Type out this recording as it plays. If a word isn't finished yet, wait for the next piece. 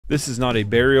This is not a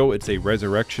burial, it's a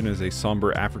resurrection, is a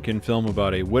somber African film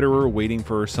about a widower waiting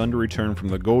for her son to return from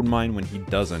the gold mine when he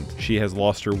doesn't. She has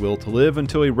lost her will to live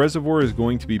until a reservoir is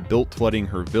going to be built flooding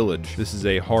her village. This is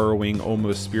a harrowing,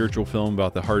 almost spiritual film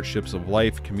about the hardships of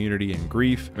life, community, and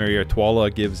grief. Twala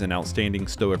gives an outstanding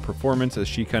stoic performance as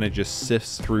she kind of just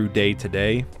sifts through day to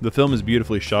day. The film is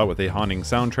beautifully shot with a haunting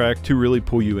soundtrack to really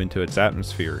pull you into its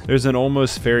atmosphere. There's an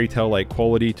almost fairy tale-like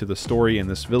quality to the story in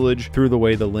this village through the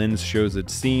way the lens shows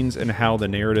its scenes and how the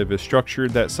narrative is structured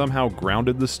that somehow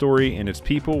grounded the story and its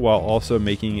people while also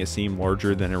making it seem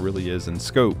larger than it really is in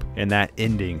scope. And that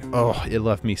ending, oh, it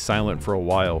left me silent for a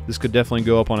while. This could definitely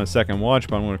go up on a second watch,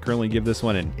 but I'm going to currently give this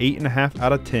one an 8.5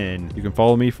 out of 10. You can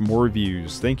follow me for more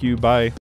reviews. Thank you, bye.